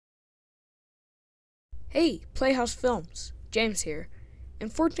Hey, Playhouse Films. James here. In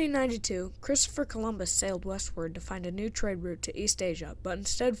 1492, Christopher Columbus sailed westward to find a new trade route to East Asia, but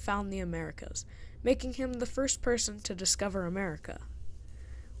instead found the Americas, making him the first person to discover America.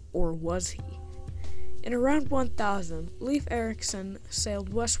 Or was he? In around 1000, Leif Erikson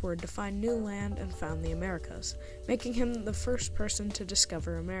sailed westward to find new land and found the Americas, making him the first person to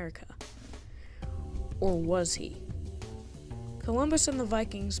discover America. Or was he? Columbus and the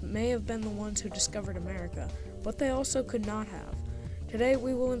Vikings may have been the ones who discovered America, but they also could not have. Today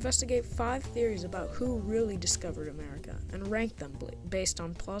we will investigate 5 theories about who really discovered America and rank them based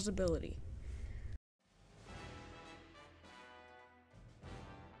on plausibility.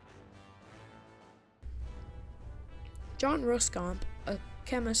 John Roskamp, a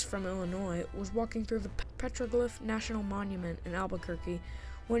chemist from Illinois, was walking through the Petroglyph National Monument in Albuquerque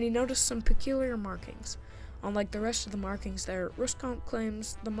when he noticed some peculiar markings. Unlike the rest of the markings there, Roskamp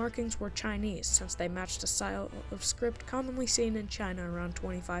claims the markings were Chinese since they matched a style of script commonly seen in China around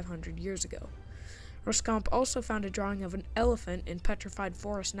 2,500 years ago. Roskamp also found a drawing of an elephant in Petrified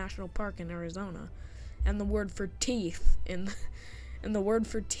Forest National Park in Arizona, and the word for teeth in the word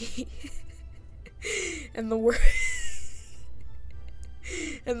for teeth and the word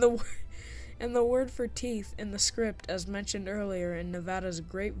and the word for teeth in the script as mentioned earlier in Nevada's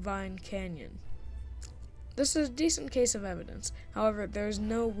Grapevine Canyon. This is a decent case of evidence. However, there is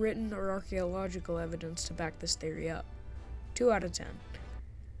no written or archaeological evidence to back this theory up. 2 out of 10.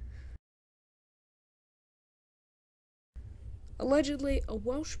 Allegedly, a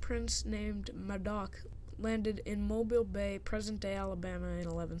Welsh prince named Madoc landed in Mobile Bay, present-day Alabama, in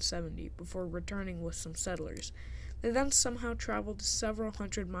 1170 before returning with some settlers. They then somehow traveled several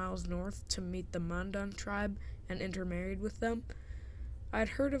hundred miles north to meet the Mandan tribe and intermarried with them. I'd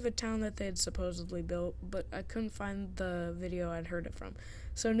heard of a town that they had supposedly built, but I couldn't find the video I'd heard it from.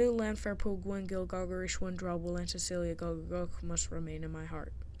 So New Landfair Pool Gwingil Gogarish Windral Cecilia Gogagok must remain in my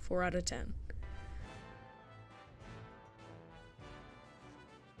heart. 4 out of 10.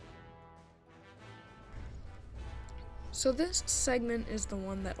 So this segment is the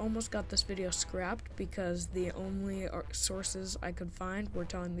one that almost got this video scrapped because the only sources I could find were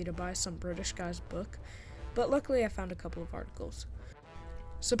telling me to buy some British guy's book, but luckily I found a couple of articles.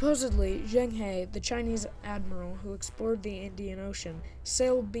 Supposedly, Zheng He, the Chinese admiral who explored the Indian Ocean,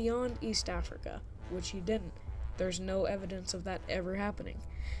 sailed beyond East Africa, which he didn't. There's no evidence of that ever happening.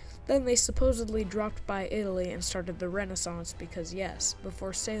 Then they supposedly dropped by Italy and started the Renaissance because yes,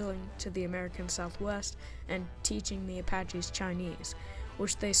 before sailing to the American Southwest and teaching the Apaches Chinese,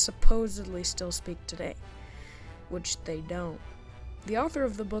 which they supposedly still speak today, which they don't. The author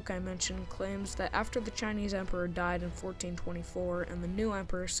of the book I mentioned claims that after the Chinese emperor died in 1424 and the new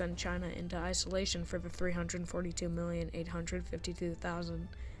emperor sent China into isolation for the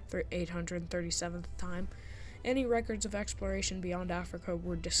 342,852,837th time, any records of exploration beyond Africa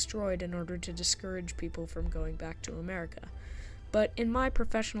were destroyed in order to discourage people from going back to America. But in my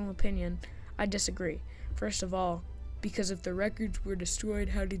professional opinion, I disagree. First of all, because if the records were destroyed,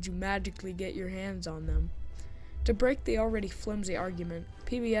 how did you magically get your hands on them? To break the already flimsy argument,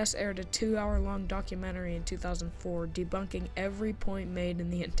 PBS aired a 2-hour-long documentary in 2004 debunking every point made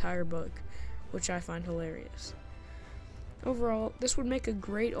in the entire book, which I find hilarious. Overall, this would make a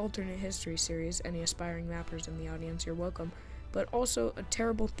great alternate history series. Any aspiring mappers in the audience, you're welcome, but also a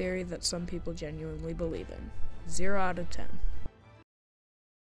terrible theory that some people genuinely believe in. 0 out of 10.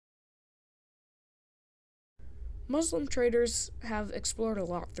 Muslim traders have explored a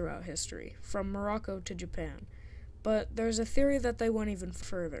lot throughout history, from Morocco to Japan. But there's a theory that they went even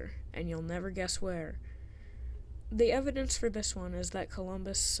further, and you'll never guess where. The evidence for this one is that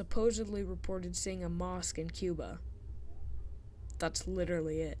Columbus supposedly reported seeing a mosque in Cuba. That's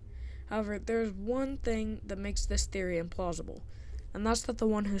literally it. However, there's one thing that makes this theory implausible, and that's that the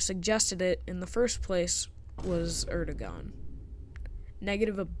one who suggested it in the first place was Erdogan.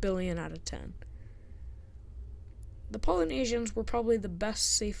 -1 billion out of 10. The Polynesians were probably the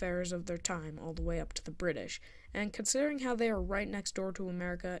best seafarers of their time, all the way up to the British, and considering how they are right next door to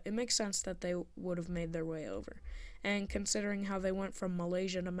America, it makes sense that they would have made their way over. And considering how they went from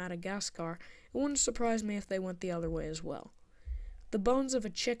Malaysia to Madagascar, it wouldn't surprise me if they went the other way as well. The bones of a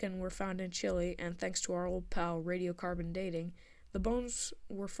chicken were found in Chile, and thanks to our old pal radiocarbon dating, the bones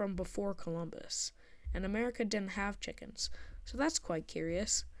were from before Columbus, and America didn't have chickens, so that's quite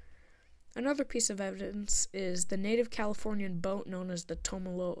curious. Another piece of evidence is the native Californian boat known as the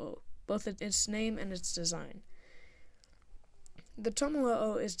Tomolo'o, both in its name and its design. The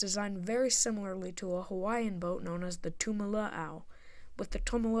Tomolo'o is designed very similarly to a Hawaiian boat known as the Tumala'au, with the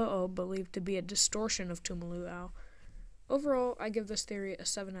Tomolo'o believed to be a distortion of Tumala'au. Overall, I give this theory a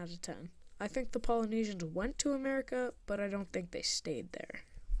 7 out of 10. I think the Polynesians went to America, but I don't think they stayed there.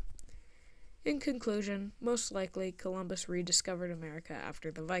 In conclusion, most likely Columbus rediscovered America after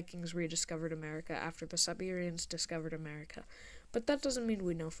the Vikings rediscovered America after the Siberians discovered America, but that doesn't mean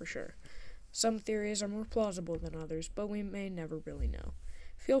we know for sure. Some theories are more plausible than others, but we may never really know.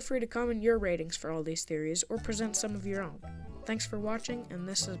 Feel free to comment your ratings for all these theories, or present some of your own. Thanks for watching, and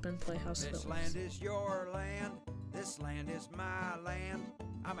this has been Playhouse Films. This land is your land, this land is my land.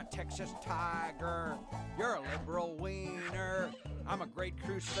 I'm a Texas tiger, you're a liberal wiener. I'm a great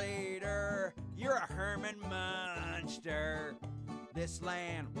crusader, you're a Herman Munster. This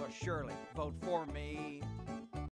land will surely vote for me.